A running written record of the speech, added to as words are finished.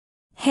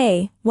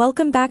Hey,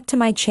 welcome back to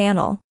my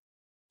channel.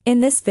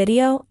 In this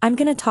video, I'm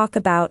gonna talk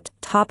about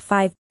top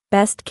 5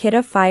 best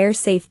Kidde fire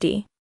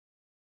safety.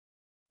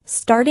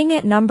 Starting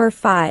at number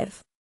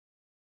 5.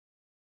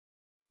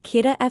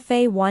 Kidde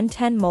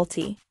FA110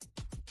 Multi.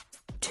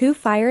 2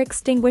 fire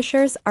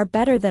extinguishers are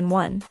better than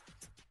one.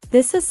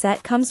 This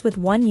set comes with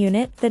one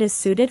unit that is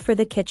suited for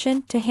the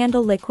kitchen to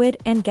handle liquid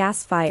and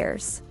gas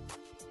fires.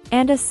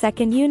 And a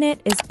second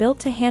unit is built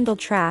to handle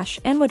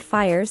trash and wood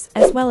fires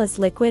as well as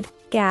liquid,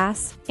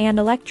 gas, and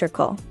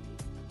electrical.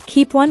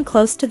 Keep one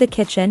close to the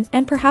kitchen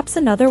and perhaps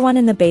another one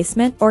in the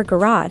basement or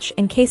garage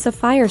in case a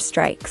fire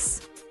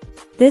strikes.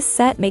 This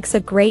set makes a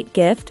great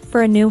gift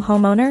for a new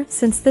homeowner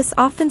since this is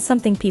often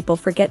something people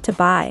forget to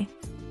buy.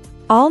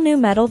 All new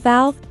metal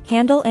valve,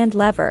 handle and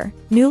lever,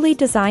 newly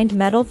designed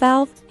metal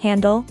valve,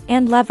 handle,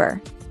 and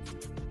lever.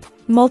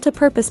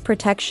 Multipurpose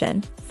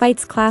protection,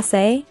 fights Class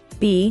A,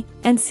 B,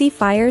 and C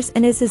fires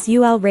and is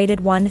UL rated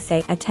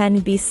 1A a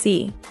 10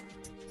 BC.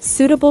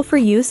 Suitable for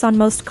use on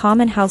most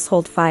common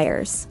household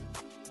fires.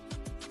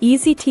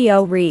 Easy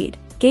to read,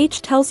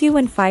 gauge tells you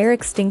when fire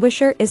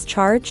extinguisher is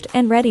charged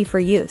and ready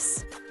for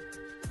use.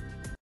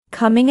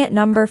 Coming at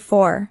number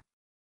 4.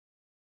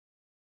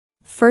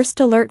 First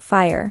Alert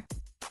Fire.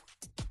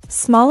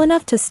 Small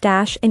enough to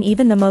stash in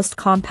even the most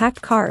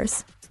compact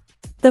cars.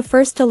 The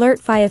First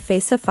Alert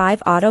FASA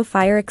 5 Auto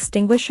Fire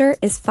Extinguisher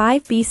is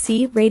 5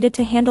 BC rated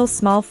to handle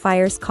small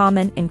fires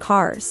common in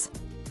cars,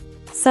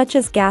 such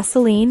as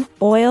gasoline,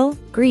 oil,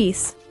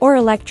 grease, or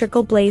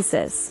electrical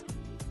blazes.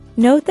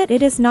 Note that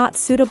it is not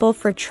suitable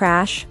for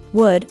trash,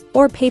 wood,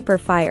 or paper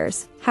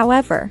fires,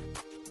 however.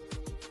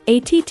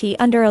 ATT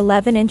under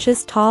 11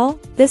 inches tall,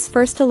 this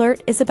First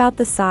Alert is about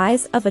the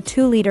size of a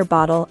 2-liter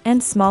bottle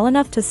and small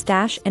enough to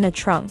stash in a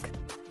trunk,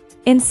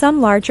 in some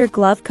larger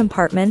glove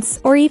compartments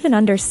or even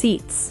under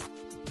seats.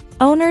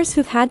 Owners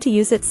who've had to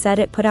use it said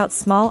it put out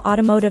small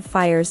automotive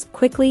fires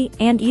quickly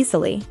and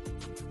easily.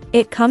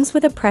 It comes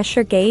with a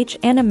pressure gauge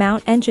and a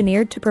mount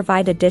engineered to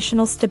provide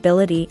additional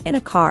stability in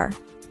a car.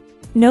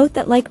 Note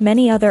that like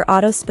many other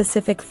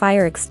auto-specific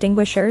fire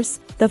extinguishers,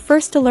 the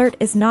First Alert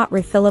is not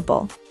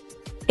refillable.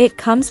 It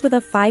comes with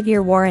a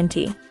 5-year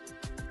warranty.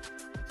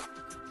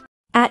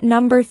 At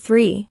number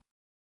 3.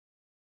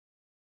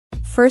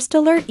 First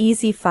Alert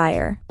Easy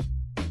Fire.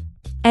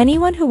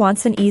 Anyone who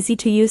wants an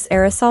easy-to-use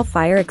aerosol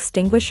fire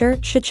extinguisher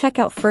should check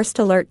out First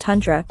Alert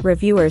Tundra,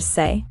 reviewers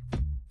say.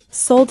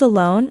 Sold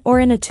alone or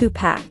in a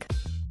 2-pack.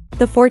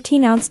 The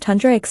 14-ounce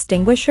Tundra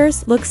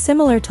extinguishers look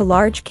similar to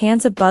large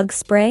cans of bug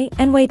spray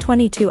and weigh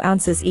 22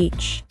 ounces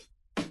each.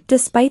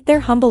 Despite their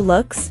humble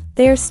looks,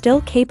 they are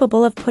still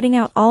capable of putting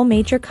out all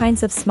major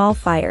kinds of small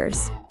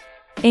fires,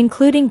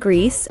 including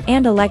grease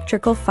and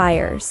electrical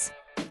fires.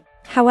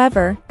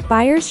 However,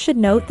 buyers should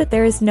note that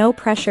there is no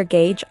pressure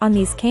gauge on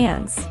these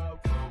cans,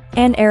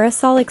 and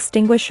aerosol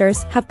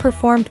extinguishers have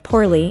performed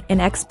poorly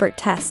in expert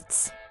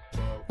tests.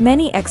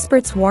 Many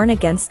experts warn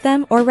against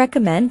them or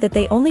recommend that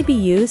they only be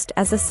used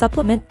as a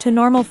supplement to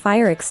normal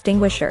fire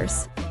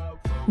extinguishers,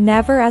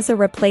 never as a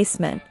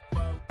replacement.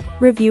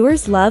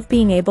 Reviewers love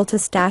being able to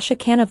stash a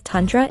can of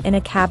Tundra in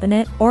a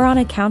cabinet or on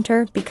a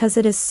counter because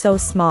it is so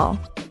small.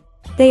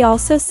 They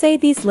also say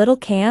these little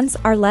cans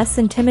are less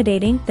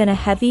intimidating than a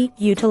heavy,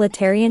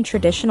 utilitarian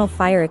traditional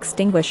fire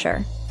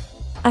extinguisher.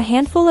 A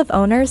handful of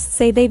owners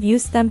say they've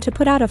used them to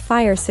put out a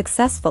fire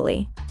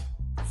successfully.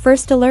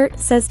 First Alert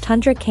says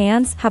Tundra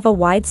cans have a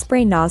wide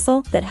spray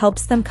nozzle that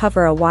helps them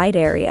cover a wide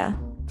area,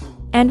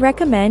 and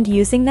recommend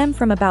using them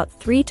from about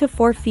 3 to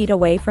 4 feet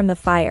away from the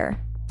fire.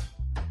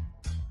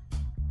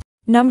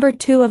 Number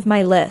 2 of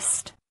my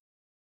list.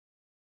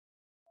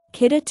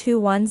 Kidde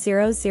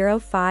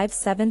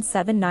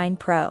 210057779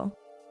 Pro.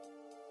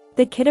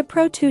 The Kidde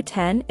Pro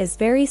 210 is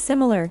very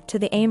similar to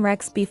the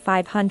Aimrex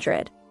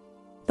B500,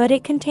 but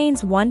it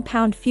contains 1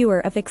 pound fewer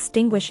of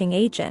extinguishing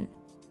agent.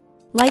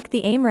 Like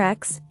the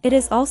Aimrex, it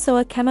is also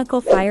a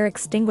chemical fire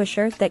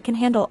extinguisher that can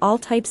handle all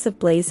types of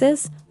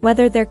blazes,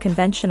 whether they're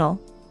conventional,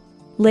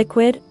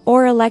 liquid,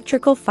 or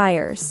electrical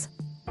fires.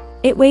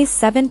 It weighs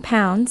 7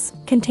 pounds,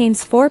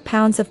 contains 4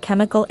 pounds of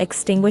chemical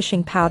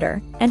extinguishing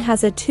powder, and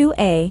has a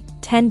 2A,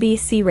 10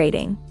 BC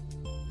rating.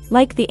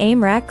 Like the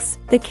Aimrex,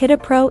 the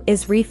Kidde Pro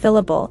is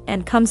refillable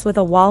and comes with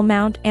a wall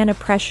mount and a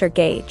pressure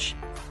gauge.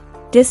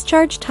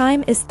 Discharge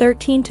time is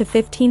 13 to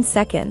 15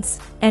 seconds,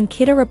 and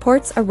Kidde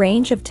reports a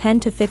range of 10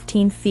 to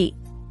 15 feet.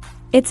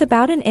 It's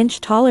about an inch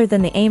taller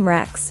than the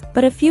Aimrex,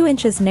 but a few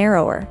inches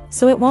narrower,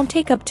 so it won't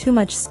take up too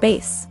much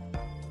space.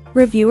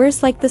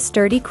 Reviewers like the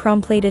sturdy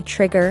chrome-plated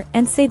trigger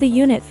and say the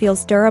unit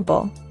feels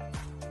durable.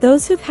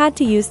 Those who've had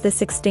to use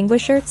this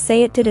extinguisher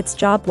say it did its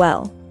job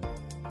well.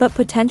 But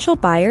potential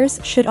buyers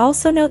should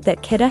also note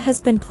that Kidde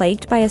has been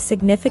plagued by a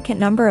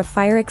significant number of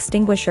fire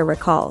extinguisher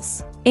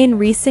recalls in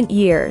recent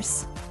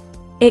years.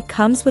 It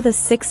comes with a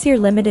 6-year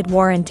limited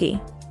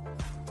warranty.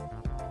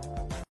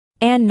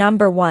 And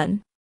number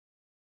 1.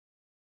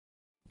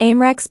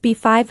 Aimrex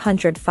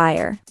B500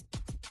 Fire.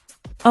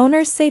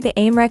 Owners say the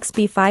Aimrex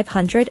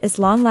B500 is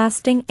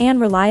long-lasting and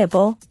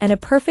reliable, and a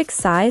perfect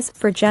size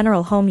for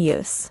general home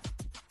use.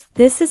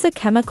 This is a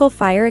chemical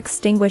fire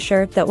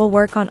extinguisher that will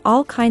work on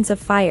all kinds of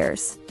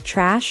fires: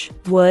 trash,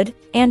 wood,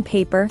 and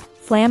paper,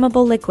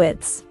 flammable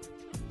liquids,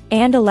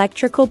 and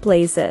electrical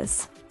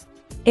blazes.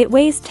 It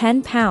weighs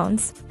 10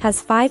 pounds,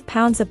 has 5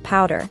 pounds of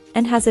powder,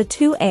 and has a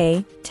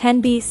 2A,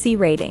 10B/C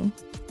rating.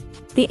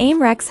 The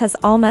AIM-REX has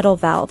all-metal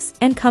valves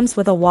and comes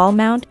with a wall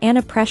mount and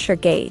a pressure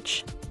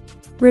gauge.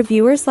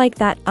 Reviewers like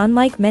that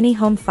unlike many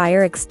home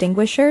fire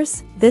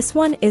extinguishers, this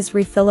one is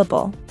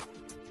refillable.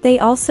 They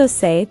also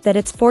say that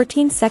its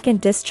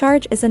 14-second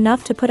discharge is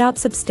enough to put out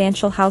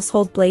substantial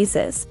household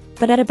blazes,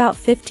 but at about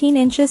 15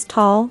 inches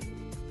tall,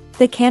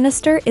 the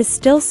canister is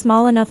still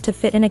small enough to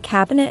fit in a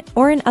cabinet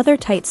or in other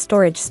tight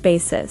storage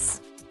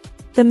spaces.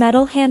 The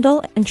metal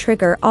handle and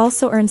trigger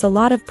also earns a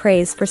lot of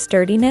praise for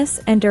sturdiness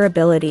and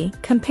durability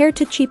compared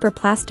to cheaper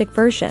plastic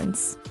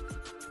versions.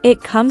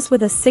 It comes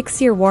with a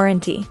 6-year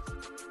warranty.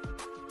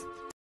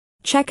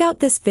 Check out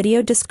this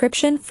video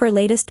description for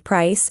latest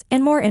price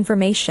and more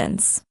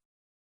informations.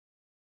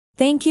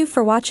 Thank you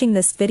for watching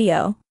this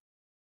video.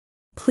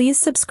 Please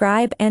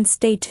subscribe and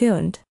stay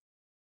tuned.